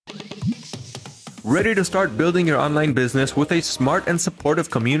Ready to start building your online business with a smart and supportive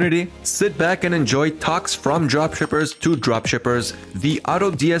community? Sit back and enjoy talks from dropshippers to dropshippers, the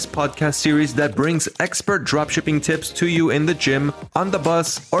AutoDS podcast series that brings expert dropshipping tips to you in the gym, on the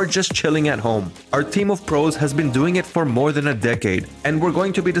bus, or just chilling at home. Our team of pros has been doing it for more than a decade, and we're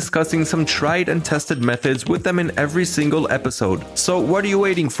going to be discussing some tried and tested methods with them in every single episode. So what are you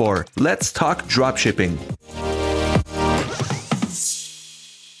waiting for? Let's talk dropshipping.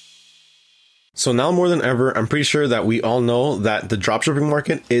 So now more than ever, I'm pretty sure that we all know that the dropshipping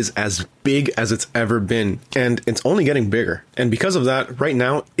market is as big as it's ever been, and it's only getting bigger. And because of that, right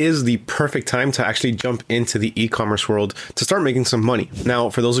now is the perfect time to actually jump into the e-commerce world to start making some money.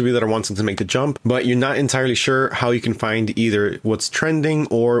 Now, for those of you that are wanting to make the jump, but you're not entirely sure how you can find either what's trending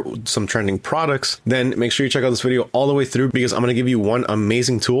or some trending products, then make sure you check out this video all the way through, because I'm going to give you one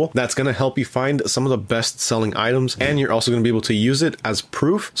amazing tool that's going to help you find some of the best selling items, and you're also going to be able to use it as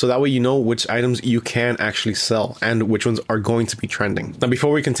proof, so that way you know which items you can actually sell and which ones are going to be trending. Now,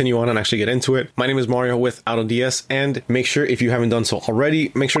 before we continue on and actually get into it, my name is Mario with AutoDS, and make sure, if you haven't done so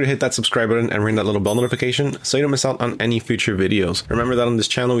already, make sure to hit that subscribe button and ring that little bell notification so you don't miss out on any future videos. Remember that on this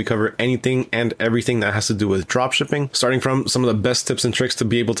channel we cover anything and everything that has to do with dropshipping, starting from some of the best tips and tricks to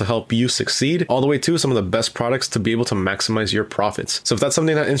be able to help you succeed, all the way to some of the best products to be able to maximize your profits. So if that's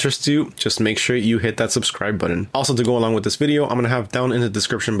something that interests you, just make sure you hit that subscribe button. Also, to go along with this video, I'm going to have down in the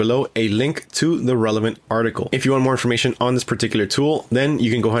description below a link to the relevant article. If you want more information on this particular tool, then you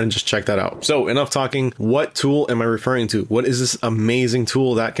can go ahead and just check that out. So enough talking. What tool am I referring to? What is this amazing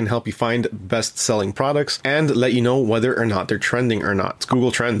tool that can help you find best selling products and let you know whether or not they're trending or not? It's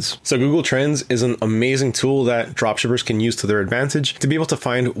Google Trends. So Google Trends is an amazing tool that dropshippers can use to their advantage to be able to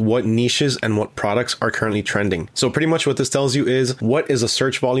find what niches and what products are currently trending. So pretty much what this tells you is what is a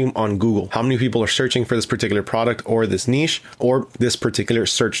search volume on Google? How many people are searching for this particular product or this niche or this particular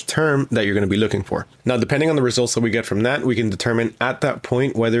search term that you're going to be looking for? Now, depending on the results that we get from that, we can determine at that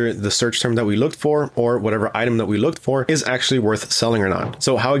point whether the search term that we looked for or whatever item that we looked for is actually worth selling or not.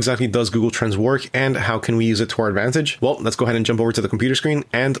 So how exactly does Google Trends work and how can we use it to our advantage? Well, let's go ahead and jump over to the computer screen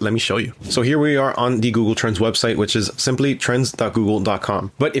and let me show you. So here we are on the Google Trends website, which is simply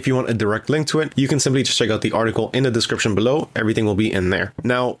trends.google.com. But if you want a direct link to it, you can simply just check out the article in the description below. Everything will be in there.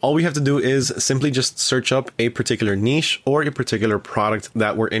 Now, all we have to do is simply just search up a particular niche or a particular product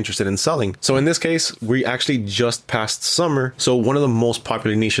that we're interested in selling. So in this case, we actually just passed summer. So one of the most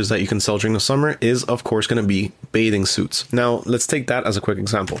popular niches that you can sell during the summer is, of course, going to be bathing suits. Now, let's take that as a quick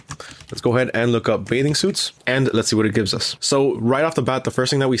example. Let's go ahead and look up bathing suits and let's see what it gives us. So right off the bat, the first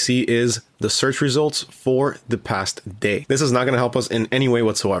thing that we see is the search results for the past day. This is not going to help us in any way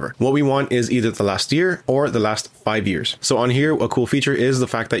whatsoever. What we want is either the last year or the last 5 years. So on here, a cool feature is the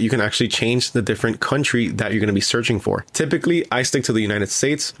fact that you can actually change the different country that you're going to be searching for. Typically, I stick to the United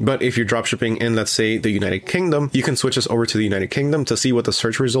States, but if you're dropshipping in, let's say, the United Kingdom, you can switch us over to the United Kingdom to see what the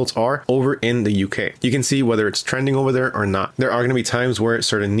search results are over in the UK. You can see whether it's trending over there or not. There are going to be times where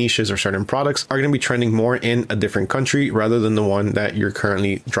certain niches or certain products are going to be trending more in a different country rather than the one that you're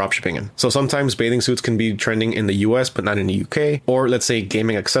currently dropshipping in. So sometimes bathing suits can be trending in the US, but not in the UK. Or let's say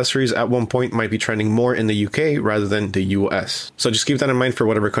gaming accessories at one point might be trending more in the UK rather than the US. So just keep that in mind for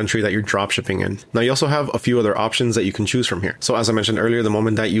whatever country that you're dropshipping in. Now, you also have a few other options that you can choose from here. So as I mentioned earlier, the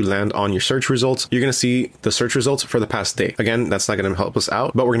moment that you land on your search results, you're going to see the search results for the past day. Again, that's not going to help us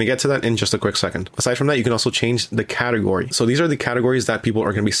out, but we're going to get to that in just a quick second. Aside from that, you can also change the category. So these are the categories that people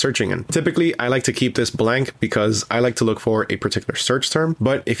are going to be searching in. Typically, I like to keep this blank because I like to look for a particular search term.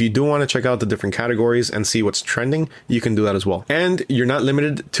 But if you do want to check out the different categories and see what's trending, you can do that as well. And you're not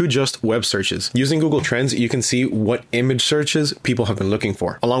limited to just web searches. Using Google Trends, you can see what image searches people have been looking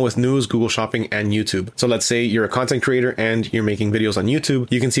for, along with news, Google Shopping, and YouTube. So let's say you're a content creator and you're making videos on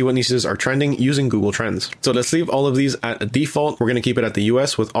YouTube, you can see what niches are trending using Google Trends. So let's leave all of these at a default. We're going to keep it at the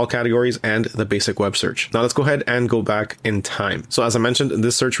US with all categories and the basic web search. Now let's go ahead and go back in time. So as I mentioned,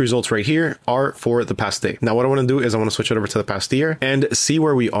 this search results right here are for the past day. Now what I want to do is I want to switch it over to the past year and see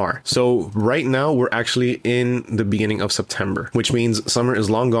where we are. So right now we're actually in the beginning of September, which means summer is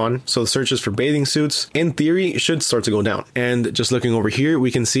long gone. So the searches for bathing suits in theory should start to go down. And just looking over here,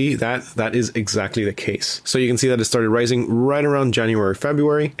 we can see that that is exactly the case. So you can see that it started rising right around January,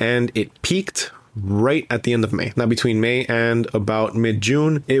 February, and it peaked right at the end of May. Now, between May and about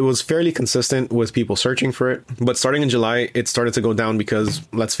mid-June, it was fairly consistent with people searching for it. But starting in July, it started to go down because,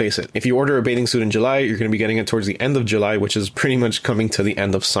 let's face it, if you order a bathing suit in July, you're going to be getting it towards the end of July, which is pretty much coming to the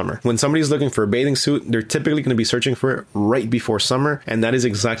end of summer. When somebody's looking for a bathing suit, they're typically going to be searching for it right before summer, and that is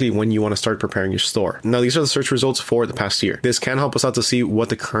exactly when you want to start preparing your store. Now, these are the search results for the past year. This can help us out to see what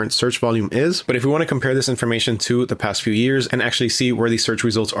the current search volume is, but if we want to compare this information to the past few years and actually see where these search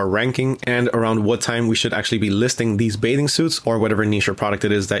results are ranking and around on what time we should actually be listing these bathing suits or whatever niche or product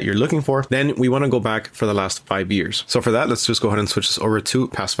it is that you're looking for, then we want to go back for the last 5 years. So for that, let's just go ahead and switch this over to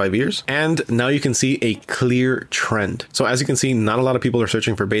past 5 years. And now you can see a clear trend. So as you can see, not a lot of people are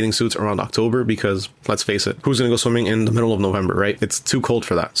searching for bathing suits around October because, let's face it, who's going to go swimming in the middle of November, right? It's too cold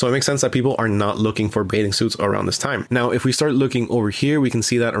for that. So it makes sense that people are not looking for bathing suits around this time. Now, if we start looking over here, we can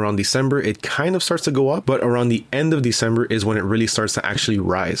see that around December, it kind of starts to go up, but around the end of December is when it really starts to actually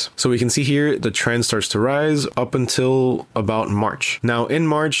rise. So we can see here, the trend starts to rise up until about March. Now in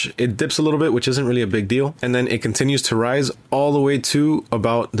March, it dips a little bit, which isn't really a big deal. And then it continues to rise all the way to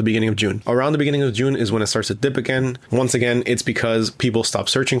about the beginning of June. Around the beginning of June is when it starts to dip again. Once again, it's because people stop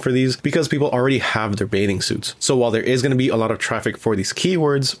searching for these because people already have their bathing suits. So while there is going to be a lot of traffic for these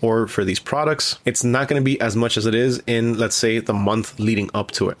keywords or for these products, it's not going to be as much as it is in, let's say, the month leading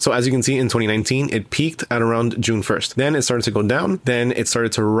up to it. So as you can see in 2019, it peaked at around June 1st. Then it started to go down. Then it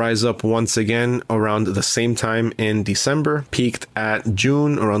started to rise up once again around the same time in December, peaked at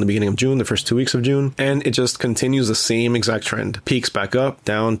June, around the beginning of June, the first 2 weeks of June. And it just continues the same exact trend. Peaks back up,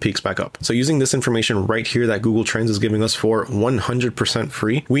 down, peaks back up. So using this information right here that Google Trends is giving us for 100%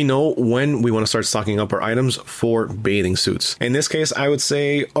 free, we know when we want to start stocking up our items for bathing suits. In this case, I would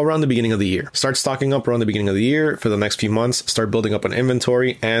say around the beginning of the year. Start stocking up around the beginning of the year for the next few months, start building up an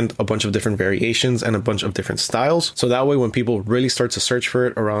inventory and a bunch of different variations and a bunch of different styles. So that way, when people really start to search for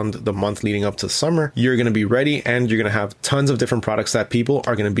it around the month leading up to summer, you're going to be ready and you're going to have tons of different products that people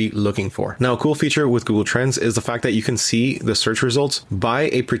are going to be looking for. Now, a cool feature with Google Trends is the fact that you can see the search results by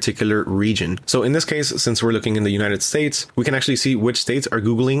a particular region. So in this case, since we're looking in the United States, we can actually see which states are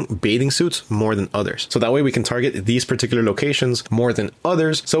Googling bathing suits more than others. So that way we can target these particular locations more than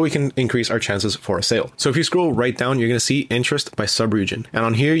others so we can increase our chances for a sale. So if you scroll right down, you're going to see interest by subregion. And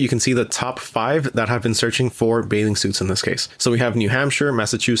on here, you can see the top 5 that have been searching for bathing suits in this case. So we have New Hampshire,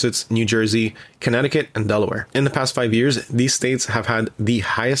 Massachusetts, New Jersey, Connecticut, and Delaware. In the past 5 years, these states have had the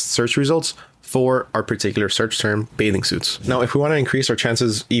highest search results for our particular search term, bathing suits. Now, if we want to increase our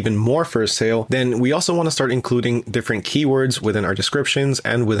chances even more for a sale, then we also want to start including different keywords within our descriptions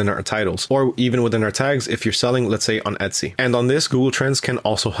and within our titles, or even within our tags if you're selling, let's say, on Etsy. And on this, Google Trends can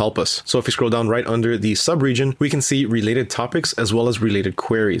also help us. So if we scroll down right under the subregion, we can see related topics as well as related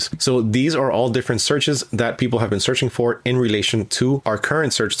queries. So these are all different searches that people have been searching for in relation to our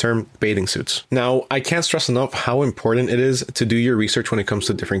current search term, bathing suits. Now, I can't stress enough how important it is to do your research when it comes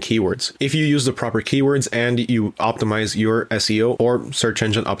to different keywords. If you use the proper keywords and you optimize your SEO or search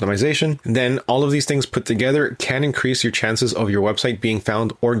engine optimization, then all of these things put together can increase your chances of your website being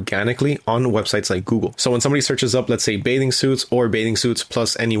found organically on websites like Google. So when somebody searches up, let's say, bathing suits or bathing suits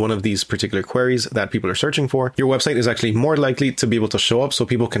plus any one of these particular queries that people are searching for, your website is actually more likely to be able to show up so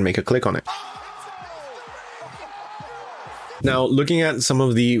people can make a click on it. Now, looking at some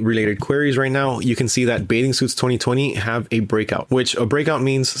of the related queries right now, you can see that bathing suits 2020 have a breakout, which a breakout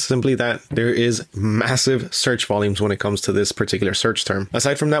means simply that there is massive search volumes when it comes to this particular search term.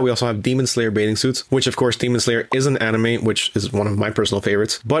 Aside from that, we also have Demon Slayer bathing suits, which of course, Demon Slayer is an anime, which is one of my personal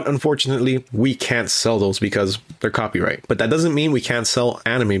favorites, but unfortunately, we can't sell those because they're copyright. But that doesn't mean we can't sell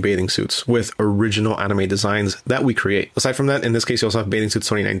anime bathing suits with original anime designs that we create. Aside from that, in this case, you also have bathing suits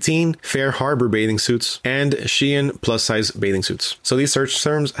 2019, Fair Harbor bathing suits, and Shein plus size bathing suits. So these search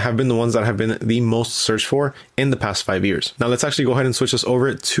terms have been the ones that have been the most searched for in the past 5 years. Now let's actually go ahead and switch this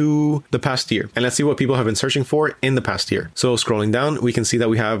over to the past year and let's see what people have been searching for in the past year. So scrolling down, we can see that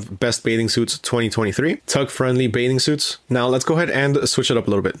we have best bathing suits 2023, tug friendly bathing suits. Now let's go ahead and switch it up a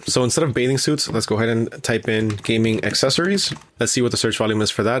little bit. So instead of bathing suits, let's go ahead and type in gaming accessories. Let's see what the search volume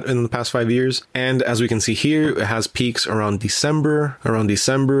is for that in the past 5 years. And as we can see here, it has peaks around December,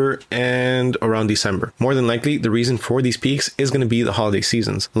 and around December. More than likely, the reason for these peaks is going to be the holiday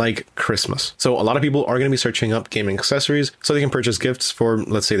seasons, like Christmas. So a lot of people are going to be searching up gaming accessories so they can purchase gifts for,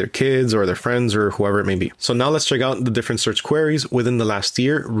 let's say, their kids or their friends or whoever it may be. So now let's check out the different search queries within the last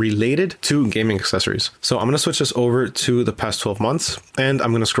year related to gaming accessories. So I'm going to switch this over to the past 12 months and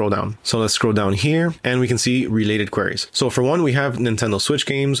I'm going to scroll down. So let's scroll down here and we can see related queries. So for one, we have Nintendo Switch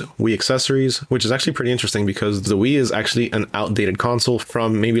games, Wii accessories, which is actually pretty interesting because the Wii is actually an outdated console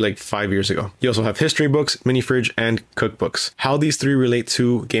from maybe like 5 years ago. You also have history books, mini fridge, and cookbooks. How these three relate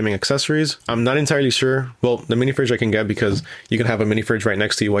to gaming accessories, I'm not entirely sure. Well, the mini fridge I can get because you can have a mini fridge right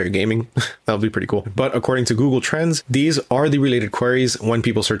next to you while you're gaming. That'll be pretty cool. But according to Google Trends, these are the related queries when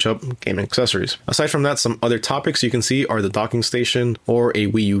people search up gaming accessories. Aside from that, some other topics you can see are the docking station or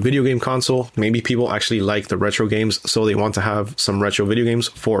a Wii U video game console. Maybe people actually like the retro games, so they want to have some retro video games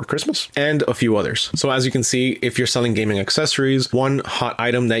for Christmas, and a few others. So as you can see, if you're selling gaming accessories, one hot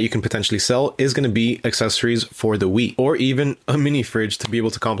item that you can potentially sell is going to be accessories for the Wii, or even a mini fridge to be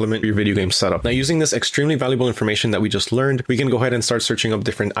able to complement your video game setup. Now, using this extremely valuable information that we just learned, we can go ahead and start searching up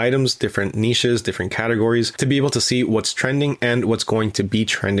different items, different niches, different categories to be able to see what's trending and what's going to be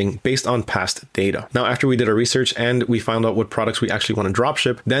trending based on past data. Now, after we did our research and we found out what products we actually want to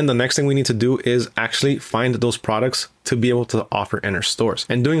dropship, then the next thing we need to do is actually find those products to be able to offer in our stores.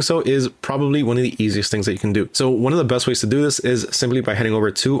 And doing so is probably one of the easiest things that you can do. So one of the best ways to do this is simply by heading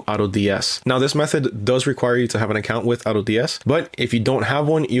over to AutoDS. Now, this method does require you to have an account with AutoDS, but if you don't have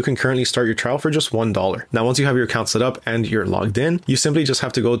one, you can currently start your trial for just $1. Now, once you have your account set up and you're logged in, you simply just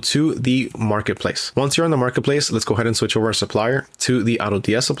have to go to the marketplace. Once you're on the marketplace, let's go ahead and switch over our supplier to the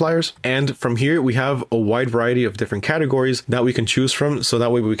AutoDS suppliers. And from here, we have a wide variety of different categories that we can choose from. So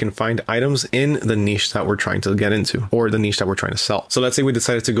that way we can find items in the niche that we're trying to get into, or the niche that we're trying to sell. So let's say we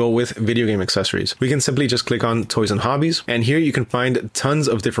decided to go with video game accessories. We can simply just click on toys and hobbies. And here you can find tons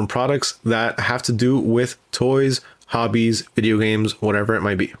of different products that have to do with toys, hobbies, video games, whatever it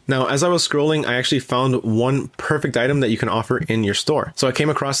might be. Now, as I was scrolling, I actually found one perfect item that you can offer in your store. So I came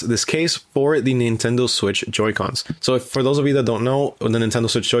across this case for the Nintendo Switch Joy-Cons. So for those of you that don't know, the Nintendo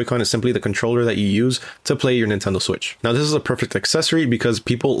Switch Joy-Con is simply the controller that you use to play your Nintendo Switch. Now, this is a perfect accessory because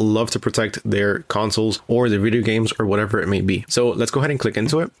people love to protect their consoles or their video games or whatever it may be. So let's go ahead and click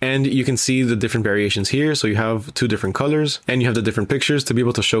into it. And you can see the different variations here. So you have two different colors and you have the different pictures to be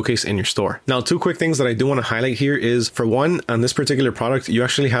able to showcase in your store. Now, two quick things that I do want to highlight here is, for one, on this particular product, you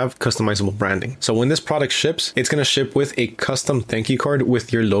actually have customizable branding. So when this product ships, it's going to ship with a custom thank you card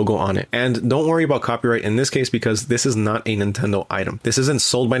with your logo on it. And don't worry about copyright in this case, because this is not a Nintendo item. This isn't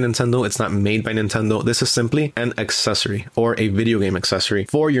sold by Nintendo. It's not made by Nintendo. This is simply an accessory or a video game accessory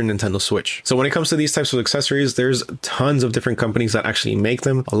for your Nintendo Switch. So when it comes to these types of accessories, there's tons of different companies that actually make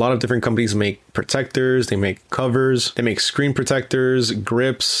them. A lot of different companies make protectors, they make covers, they make screen protectors,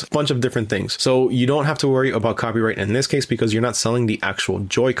 grips, a bunch of different things. So you don't have to worry about copyright in this case, because you're not selling the actual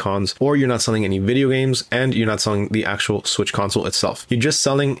Joy-Cons, or you're not selling any video games, and you're not selling the actual Switch console itself. You're just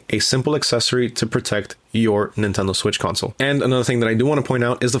selling a simple accessory to protect your Nintendo Switch console. And another thing that I do want to point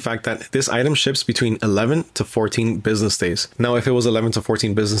out is the fact that this item ships between 11 to 14 business days. Now, if it was 11 to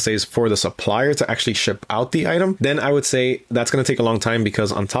 14 business days for the supplier to actually ship out the item, then I would say that's going to take a long time,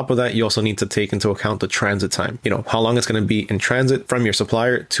 because on top of that, you also need to take into account the transit time. You know, how long it's going to be in transit from your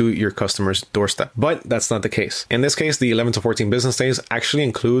supplier to your customer's doorstep. But that's not the case. In this case, the 11 to 14 business days actually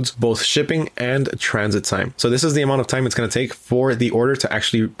includes both shipping and transit time. So this is the amount of time it's going to take for the order to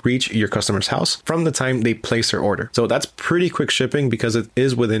actually reach your customer's house from the time they place their order. So that's pretty quick shipping, because it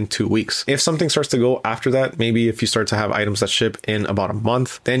is within 2 weeks. If something starts to go after that, maybe if you start to have items that ship in about a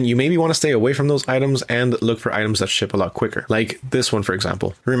month, then you maybe want to stay away from those items and look for items that ship a lot quicker. Like this one, for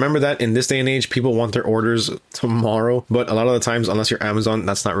example. Remember that in this day and age, people want their orders tomorrow, but a lot of the times, unless you're Amazon,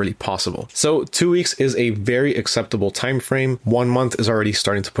 that's not really possible. So 2 weeks is a very acceptable time frame. 1 month is already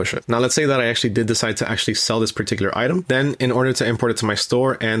starting to push it. Now, let's say that I actually did decide to actually sell this particular item. Then in order to import it to my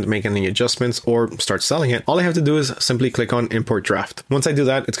store and make any adjustments or start selling it, all I have to do is simply click on import draft. Once I do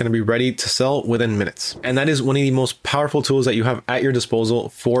that, it's going to be ready to sell within minutes. And that is one of the most powerful tools that you have at your disposal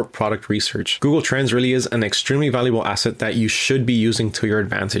for product research. Google Trends really is an extremely valuable asset that you should be using to your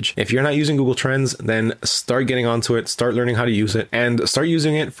advantage. If you're not using Google Trends, then start getting onto it, start learning how to use it, and start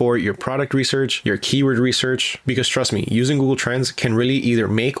using it for your product research, your keyword research, because trust me, using Google Trends can really either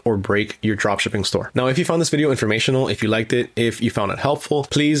make or break your dropshipping store. Now, if you found this video informational, if you liked it, if you found it helpful,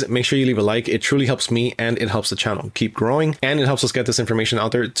 please make sure you leave a like. It truly helps me and it helps the channel keep growing, and it helps us get this information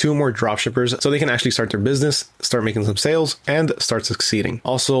out there to more dropshippers so they can actually start their business, start making some sales, and start succeeding.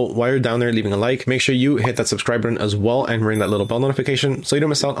 Also, while you're down there leaving a like, make sure you hit that subscribe button as well and ring that little bell notification so you don't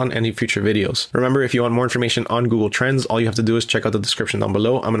miss out on any future videos. Remember, if you want more information on Google Trends, all you have to do is check out the description down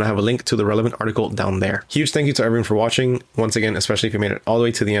below. I'm going to have a link to the relevant article down there. Huge thank you to everyone for watching. Once again, especially if you made it all the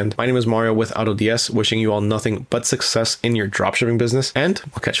way to the end. My name is Mario with AutoDS, wishing you all nothing but success in your dropshipping business, and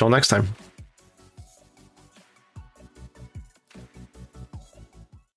I'll catch you all next time.